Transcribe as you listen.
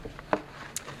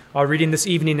Our reading this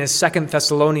evening is 2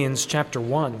 Thessalonians chapter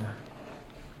 1.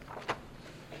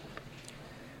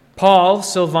 Paul,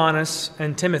 Silvanus,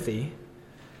 and Timothy,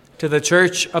 to the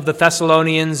church of the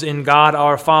Thessalonians in God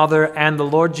our Father and the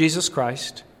Lord Jesus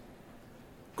Christ,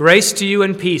 grace to you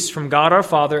and peace from God our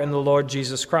Father and the Lord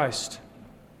Jesus Christ.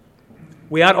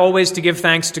 We ought always to give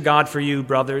thanks to God for you,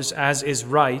 brothers, as is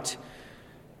right,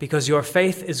 because your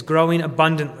faith is growing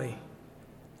abundantly,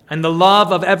 and the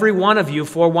love of every one of you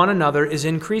for one another is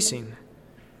increasing.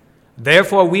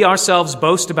 Therefore we ourselves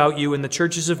boast about you in the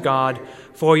churches of God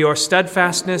for your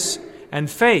steadfastness and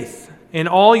faith in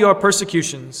all your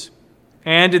persecutions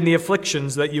and in the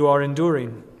afflictions that you are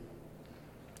enduring.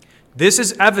 This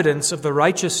is evidence of the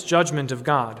righteous judgment of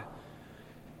God,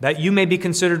 that you may be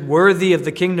considered worthy of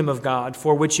the kingdom of God,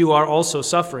 for which you are also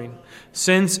suffering,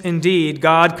 since indeed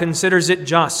God considers it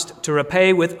just to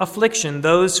repay with affliction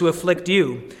those who afflict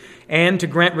you, and to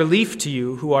grant relief to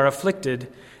you who are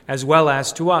afflicted, as well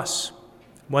as to us,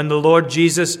 when the Lord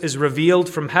Jesus is revealed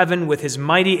from heaven with his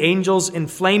mighty angels in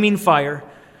flaming fire,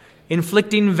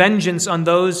 inflicting vengeance on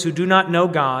those who do not know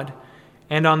God,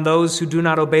 and on those who do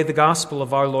not obey the gospel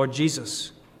of our Lord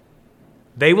Jesus.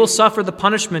 They will suffer the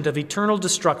punishment of eternal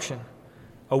destruction,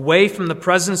 away from the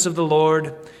presence of the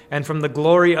Lord and from the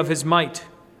glory of his might,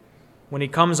 when he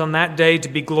comes on that day to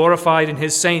be glorified in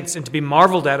his saints and to be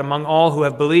marveled at among all who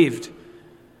have believed,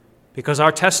 because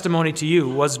our testimony to you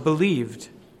was believed.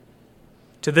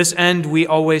 To this end we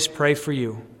always pray for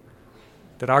you,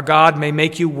 that our God may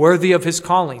make you worthy of his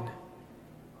calling,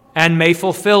 and may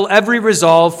fulfill every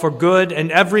resolve for good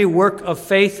and every work of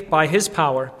faith by his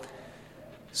power,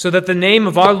 so that the name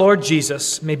of our Lord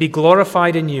Jesus may be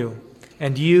glorified in you,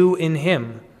 and you in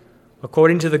him,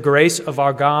 according to the grace of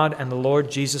our God and the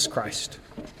Lord Jesus Christ.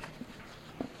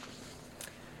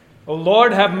 O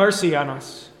Lord, have mercy on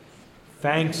us.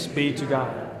 Thanks be to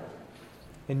God.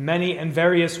 In many and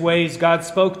various ways God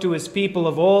spoke to his people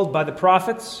of old by the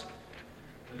prophets,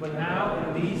 but now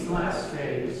in these last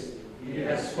days he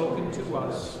has spoken to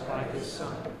us by his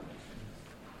Son.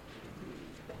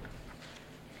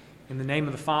 In the name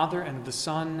of the Father, and of the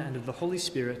Son, and of the Holy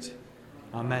Spirit,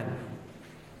 Amen.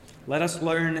 Let us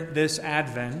learn this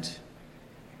Advent,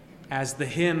 as the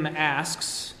hymn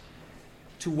asks,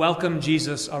 to welcome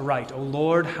Jesus aright. O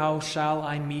Lord, how shall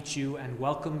I meet you and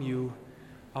welcome you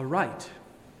aright?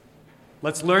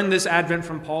 Let's learn this Advent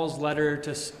from Paul's letter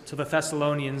to the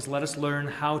Thessalonians. Let us learn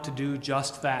how to do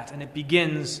just that. And it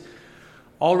begins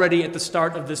already at the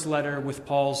start of this letter with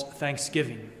Paul's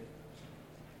thanksgiving.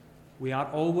 We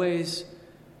ought always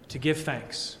to give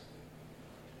thanks.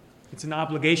 It's an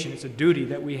obligation, it's a duty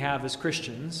that we have as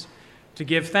Christians to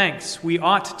give thanks. We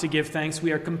ought to give thanks.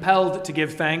 We are compelled to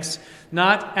give thanks,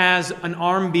 not as an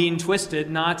arm being twisted,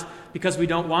 not because we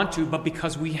don't want to, but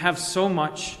because we have so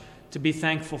much to be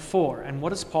thankful for. And what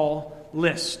does Paul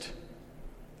list?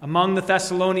 Among the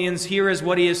Thessalonians, here is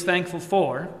what he is thankful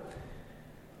for: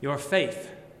 your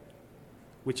faith,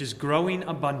 which is growing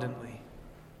abundantly,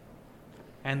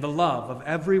 and the love of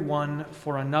every one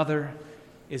for another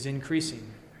is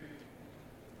increasing.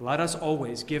 Let us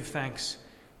always give thanks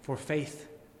for faith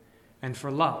and for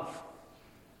love.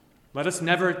 Let us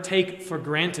never take for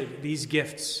granted these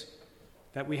gifts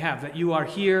that we have, that you are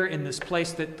here in this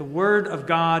place, that the word of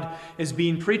God is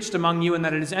being preached among you, and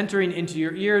that it is entering into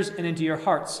your ears and into your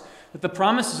hearts, that the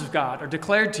promises of God are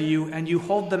declared to you and you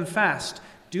hold them fast.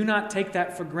 Do not take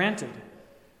that for granted.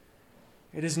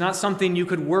 It is not something you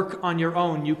could work on your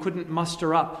own. You couldn't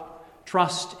muster up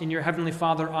trust in your Heavenly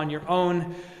Father on your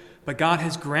own, but God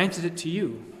has granted it to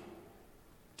you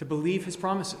to believe his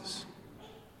promises,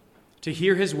 to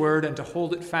hear his word and to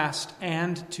hold it fast,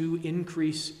 and to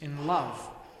increase in love.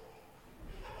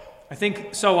 I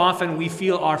think so often we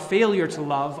feel our failure to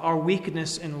love, our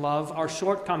weakness in love, our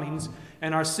shortcomings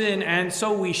and our sin, and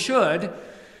so we should.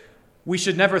 We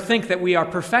should never think that we are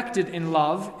perfected in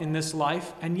love in this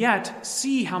life, and yet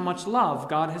see how much love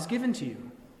God has given to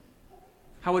you,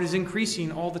 how it is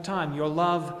increasing all the time. Your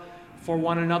love for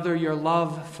one another, your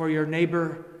love for your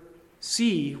neighbor.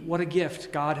 See what a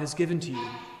gift God has given to you.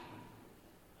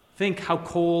 Think how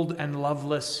cold and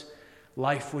loveless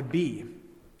life would be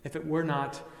if it were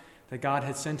not that God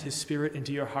had sent his Spirit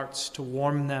into your hearts to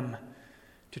warm them,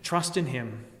 to trust in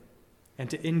him, and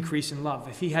to increase in love.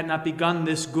 If he had not begun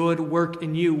this good work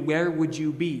in you, where would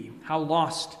you be? How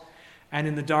lost and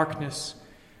in the darkness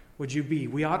would you be?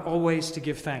 We ought always to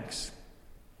give thanks.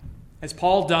 As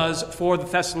Paul does for the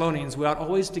Thessalonians, we ought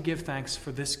always to give thanks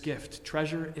for this gift.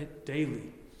 Treasure it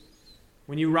daily.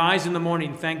 When you rise in the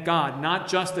morning, thank God, not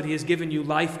just that he has given you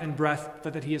life and breath,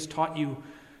 but that he has taught you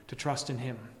to trust in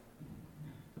him.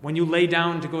 When you lay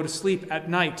down to go to sleep at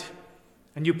night,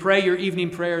 and you pray your evening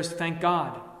prayers, thank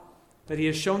God that he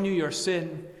has shown you your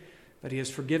sin, that he has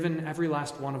forgiven every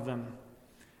last one of them,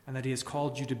 and that he has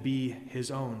called you to be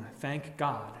his own. Thank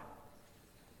God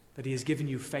that he has given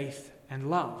you faith and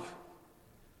love.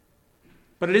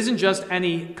 But it isn't just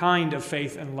any kind of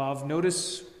faith and love.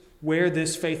 Notice where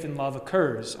this faith and love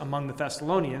occurs among the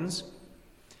Thessalonians.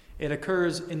 It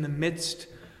occurs in the midst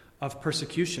of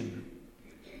persecution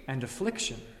and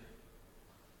affliction.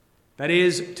 That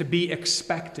is to be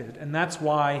expected, and that's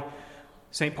why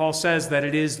St. Paul says that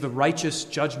it is the righteous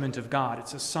judgment of God.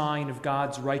 It's a sign of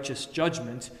God's righteous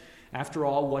judgment. After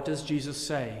all, what does Jesus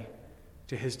say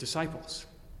to his disciples?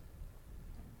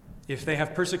 If they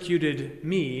have persecuted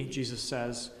me, Jesus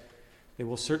says, they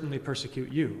will certainly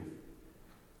persecute you.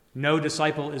 No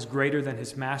disciple is greater than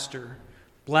his master.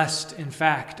 Blessed, in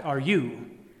fact, are you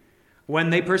when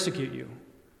they persecute you,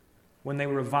 when they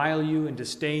revile you and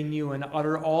disdain you and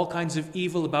utter all kinds of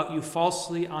evil about you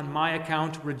falsely on my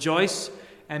account. Rejoice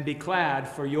and be glad,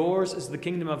 for yours is the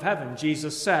kingdom of heaven.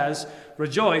 Jesus says,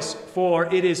 rejoice,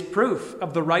 for it is proof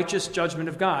of the righteous judgment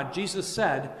of God. Jesus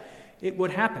said it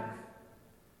would happen.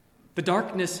 The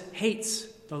darkness hates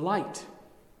the light.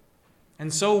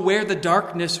 And so where the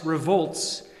darkness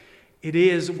revolts, it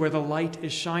is where the light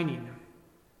is shining.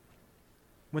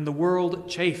 When the world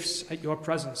chafes at your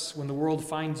presence, when the world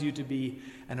finds you to be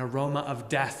an aroma of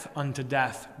death unto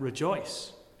death,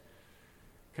 rejoice.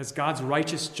 Because God's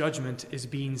righteous judgment is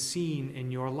being seen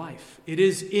in your life. It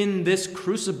is in this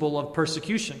crucible of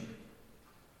persecution,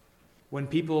 when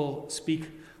people speak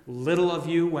little of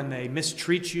you, when they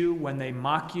mistreat you, when they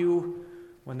mock you,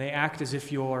 when they act as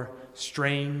if you're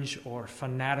strange or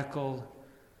fanatical,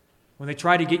 when they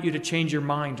try to get you to change your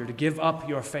mind or to give up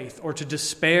your faith or to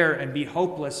despair and be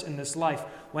hopeless in this life.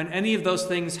 When any of those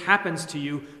things happens to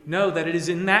you, know that it is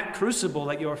in that crucible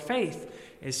that your faith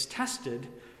is tested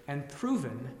and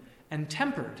proven and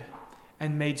tempered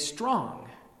and made strong.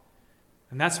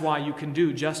 And that's why you can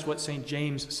do just what St.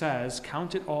 James says,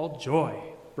 count it all joy,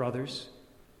 brothers,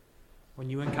 when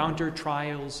you encounter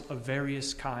trials of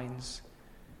various kinds,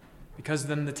 because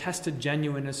then the tested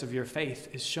genuineness of your faith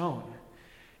is shown,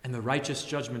 and the righteous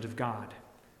judgment of God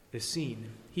is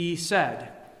seen. He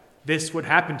said this would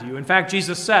happen to you. In fact,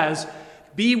 Jesus says,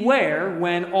 beware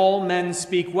when all men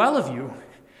speak well of you,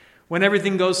 when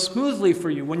everything goes smoothly for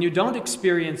you, when you don't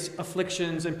experience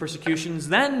afflictions and persecutions,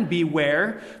 then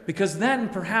beware, because then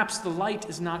perhaps the light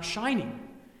is not shining.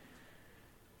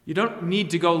 You don't need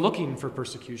to go looking for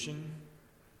persecution.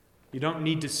 You don't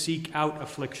need to seek out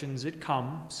afflictions. It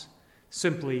comes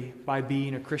simply by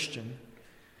being a Christian.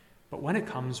 But when it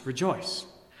comes, rejoice,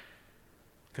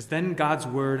 because then God's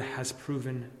word has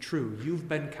proven true. You've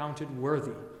been counted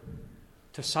worthy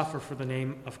to suffer for the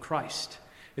name of Christ.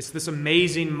 It's this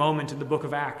amazing moment in the book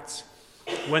of Acts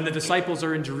when the disciples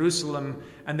are in Jerusalem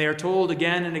and they are told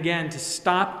again and again to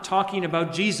stop talking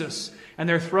about Jesus, and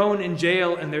they're thrown in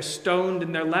jail and they're stoned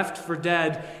and they're left for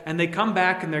dead, and they come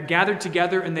back and they're gathered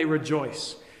together and they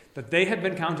rejoice that they have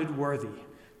been counted worthy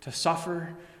to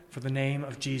suffer for the name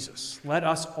of Jesus. Let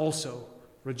us also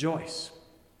rejoice.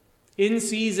 In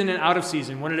season and out of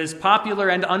season, when it is popular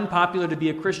and unpopular to be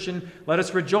a Christian, let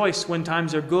us rejoice when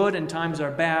times are good and times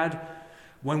are bad,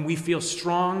 when we feel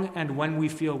strong and when we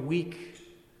feel weak,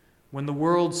 when the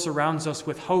world surrounds us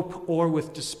with hope or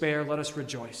with despair, let us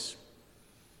rejoice,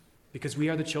 because we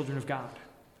are the children of God.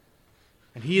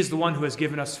 And he is the one who has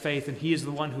given us faith, and he is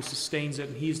the one who sustains it,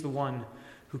 and he is the one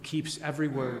who keeps every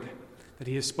word that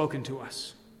he has spoken to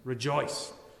us.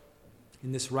 Rejoice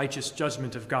in this righteous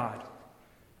judgment of God.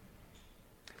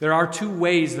 There are two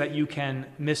ways that you can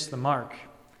miss the mark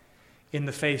in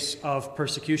the face of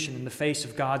persecution, in the face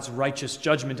of God's righteous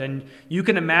judgment. And you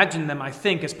can imagine them, I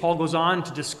think, as Paul goes on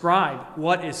to describe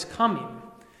what is coming.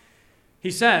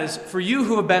 He says, for you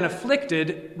who have been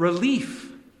afflicted,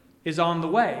 relief is on the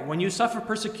way. When you suffer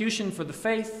persecution for the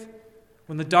faith,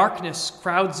 when the darkness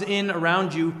crowds in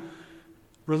around you,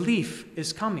 relief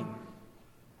is coming.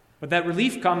 But that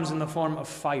relief comes in the form of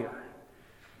fire,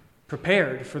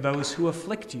 prepared for those who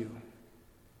afflict you.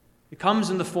 It comes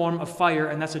in the form of fire,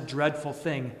 and that's a dreadful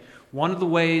thing. One of the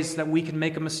ways that we can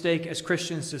make a mistake as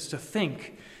Christians is to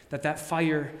think that that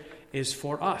fire is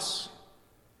for us,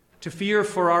 to fear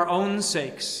for our own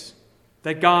sakes,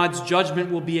 that God's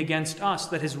judgment will be against us,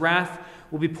 that his wrath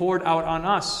will be poured out on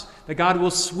us, that God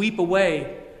will sweep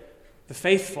away the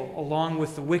faithful along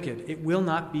with the wicked. It will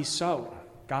not be so.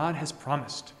 God has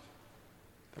promised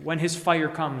that when his fire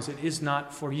comes, it is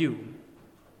not for you.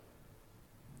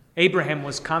 Abraham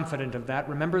was confident of that.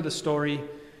 Remember the story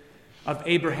of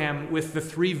Abraham with the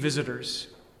 3 visitors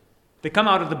They come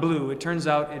out of the blue. It turns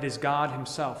out it is God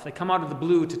himself. They come out of the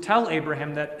blue to tell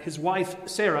Abraham that his wife,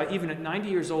 Sarah, even at 90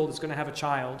 years old, is going to have a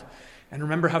child. And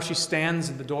remember how she stands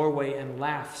in the doorway and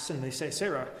laughs. And they say,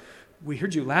 Sarah, we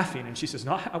heard you laughing. And she says,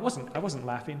 no, I wasn't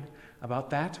laughing about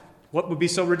that. What would be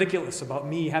so ridiculous about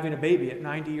me having a baby at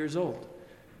 90 years old?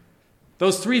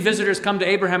 Those three visitors come to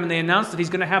Abraham and they announce that he's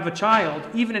going to have a child,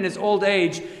 even in his old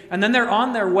age. And then they're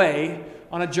on their way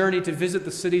on a journey to visit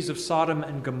the cities of Sodom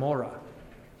and Gomorrah,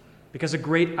 because a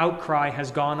great outcry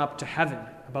has gone up to heaven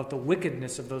about the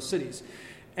wickedness of those cities.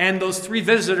 And those three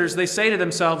visitors, they say to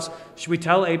themselves, should we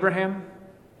tell Abraham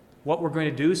what we're going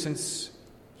to do since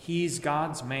he's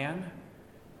God's man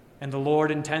and the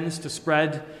Lord intends to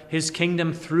spread his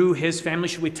kingdom through his family?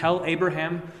 Should we tell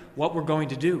Abraham what we're going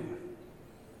to do?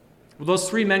 Well, those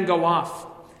three men go off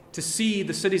to see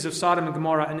the cities of Sodom and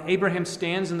Gomorrah, and Abraham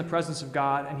stands in the presence of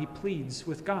God and he pleads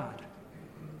with God.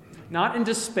 Not in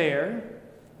despair,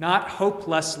 not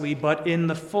hopelessly, but in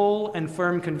the full and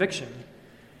firm conviction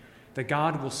that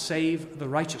God will save the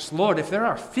righteous. Lord, if there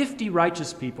are 50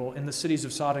 righteous people in the cities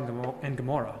of Sodom and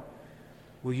Gomorrah,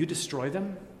 will you destroy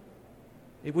them?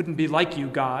 It wouldn't be like you,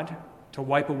 God, to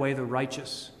wipe away the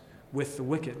righteous with the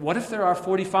wicked. What if there are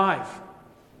 45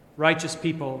 righteous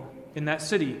people in that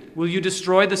city? Will you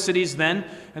destroy the cities then?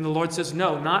 And the Lord says,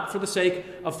 no, not for the sake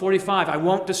of 45. I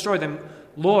won't destroy them.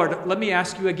 Lord, let me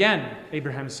ask you again,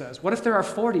 Abraham says. What if there are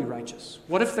 40 righteous?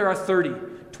 What if there are 30,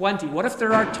 20? What if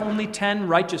there are only 10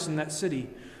 righteous in that city?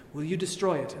 Will you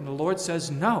destroy it? And the Lord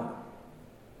says, no.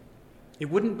 It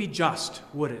wouldn't be just,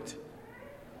 would it?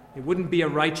 It wouldn't be a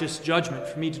righteous judgment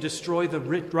for me to destroy the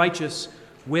righteous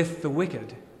with the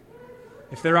wicked.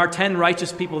 If there are 10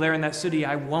 righteous people there in that city,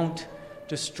 I won't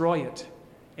destroy it.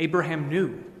 Abraham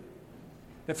knew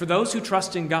that for those who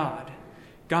trust in God,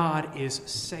 God is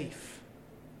safe.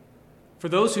 For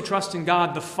those who trust in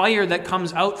God, the fire that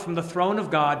comes out from the throne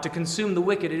of God to consume the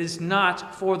wicked, it is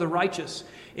not for the righteous.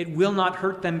 It will not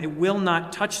hurt them. It will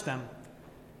not touch them.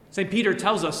 St. Peter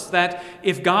tells us that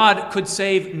if God could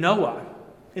save Noah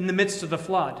in the midst of the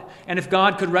flood, and if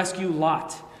God could rescue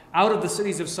Lot out of the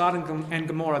cities of Sodom and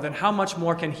Gomorrah, then how much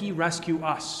more can he rescue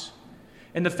us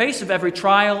in the face of every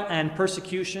trial and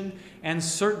persecution, and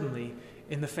certainly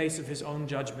in the face of his own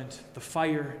judgment? The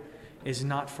fire is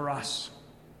not for us.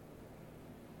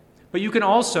 But you can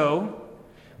also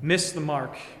miss the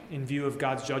mark in view of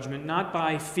God's judgment, not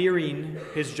by fearing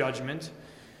his judgment,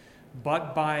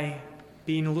 but by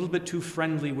being a little bit too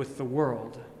friendly with the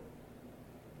world,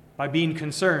 by being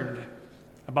concerned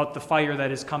about the fire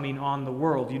that is coming on the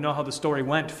world. You know how the story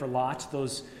went for Lot.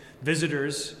 Those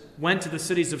visitors went to the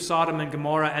cities of Sodom and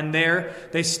Gomorrah, and there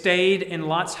they stayed in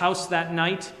Lot's house that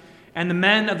night. And the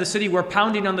men of the city were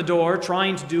pounding on the door,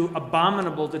 trying to do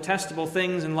abominable, detestable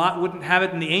things, and Lot wouldn't have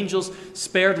it. And the angels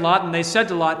spared Lot, and they said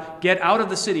to Lot, get out of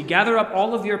the city, gather up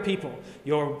all of your people,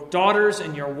 your daughters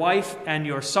and your wife and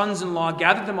your sons-in-law,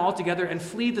 gather them all together and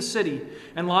flee the city.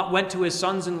 And Lot went to his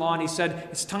sons-in-law, and he said,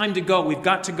 it's time to go, we've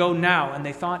got to go now. And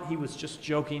they thought he was just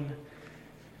joking.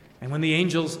 And when the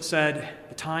angels said,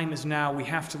 the time is now, we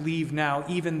have to leave now,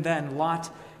 even then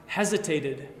Lot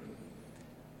hesitated.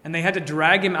 And they had to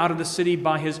drag him out of the city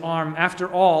by his arm. After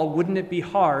all, wouldn't it be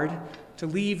hard to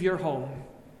leave your home?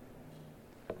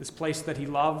 This place that he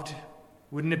loved,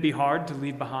 wouldn't it be hard to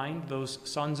leave behind those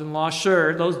sons-in-law?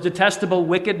 Sure, those detestable,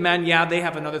 wicked men, yeah, they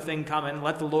have another thing coming.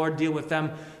 Let the Lord deal with them.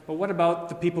 But what about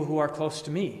the people who are close to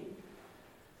me?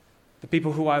 The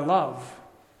people who I love?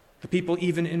 The people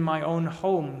even in my own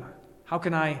home? How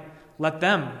can I let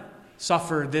them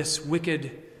suffer this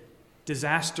wicked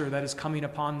disaster that is coming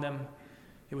upon them?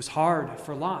 It was hard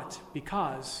for Lot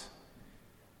because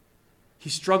he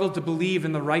struggled to believe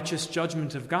in the righteous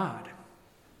judgment of God.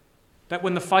 That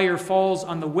when the fire falls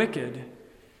on the wicked,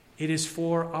 it is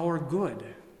for our good.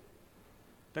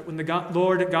 That when the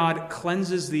Lord God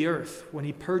cleanses the earth, when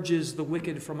he purges the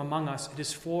wicked from among us, it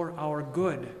is for our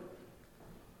good.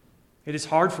 It is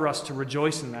hard for us to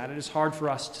rejoice in that. It is hard for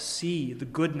us to see the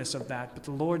goodness of that. But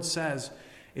the Lord says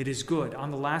it is good.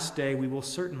 On the last day, we will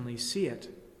certainly see it.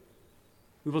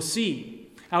 We will see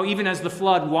how even as the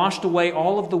flood washed away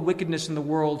all of the wickedness in the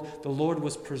world, the Lord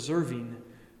was preserving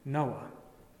Noah.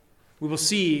 We will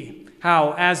see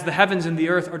how as the heavens and the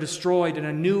earth are destroyed and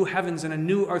a new heavens and a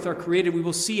new earth are created, we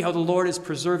will see how the Lord is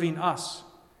preserving us,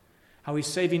 how he's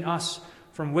saving us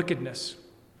from wickedness.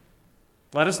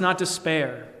 Let us not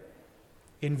despair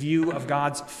in view of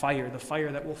God's fire, the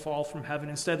fire that will fall from heaven.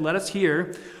 Instead, let us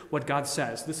hear what God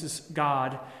says. This is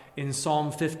God in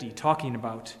Psalm 50 talking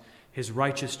about his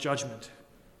righteous judgment.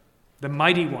 The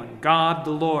mighty one, God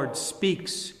the Lord,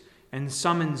 speaks and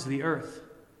summons the earth.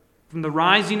 From the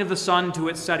rising of the sun to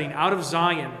its setting, out of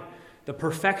Zion, the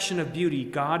perfection of beauty,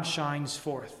 God shines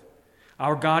forth.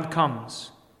 Our God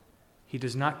comes. He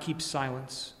does not keep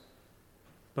silence.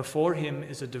 Before him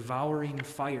is a devouring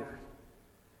fire.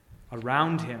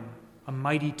 Around him, a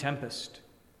mighty tempest.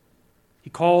 He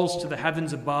calls to the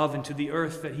heavens above and to the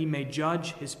earth that he may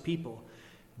judge his people.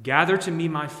 Gather to me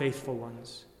my faithful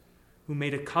ones, who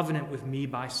made a covenant with me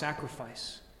by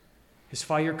sacrifice. His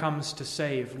fire comes to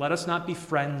save. Let us not be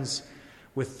friends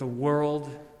with the world.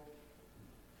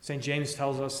 St. James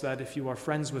tells us that if you are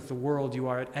friends with the world, you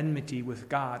are at enmity with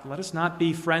God. Let us not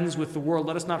be friends with the world.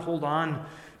 Let us not hold on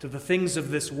to the things of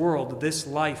this world, this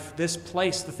life, this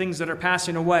place, the things that are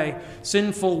passing away,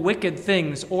 sinful, wicked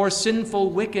things, or sinful,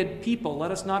 wicked people.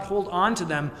 Let us not hold on to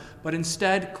them, but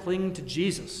instead cling to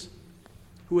Jesus,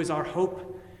 who is our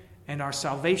hope and our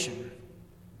salvation.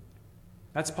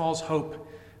 That's Paul's hope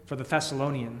for the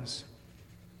Thessalonians,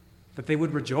 that they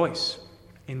would rejoice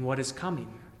in what is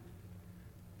coming.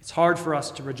 It's hard for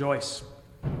us to rejoice.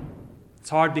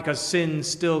 It's hard because sin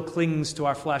still clings to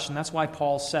our flesh, and that's why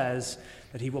Paul says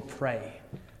that he will pray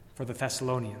for the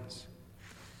Thessalonians.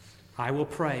 I will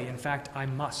pray. In fact, I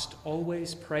must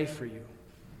always pray for you,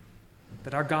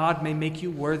 that our God may make you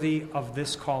worthy of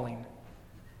this calling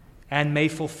and may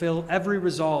fulfill every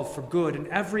resolve for good and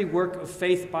every work of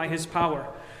faith by his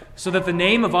power, so that the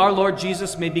name of our Lord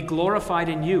Jesus may be glorified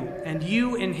in you, and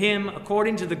you in him,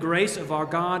 according to the grace of our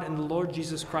God and the Lord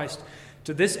Jesus Christ.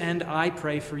 To this end I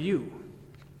pray for you,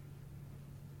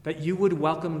 that you would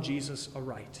welcome Jesus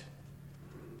aright,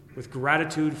 with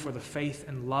gratitude for the faith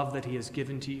and love that he has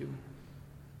given to you,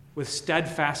 with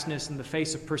steadfastness in the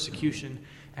face of persecution,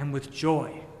 and with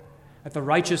joy at the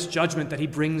righteous judgment that he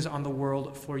brings on the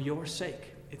world for your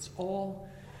sake. It's all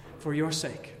for your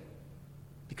sake,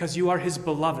 because you are his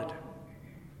beloved.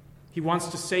 He wants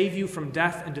to save you from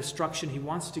death and destruction. He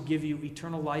wants to give you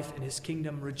eternal life in his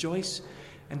kingdom. Rejoice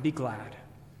and be glad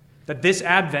that this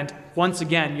Advent, once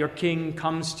again, your King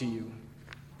comes to you.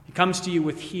 He comes to you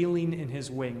with healing in his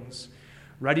wings,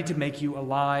 ready to make you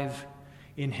alive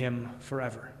in him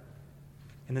forever.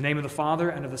 In the name of the Father,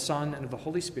 and of the Son, and of the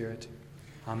Holy Spirit,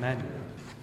 amen.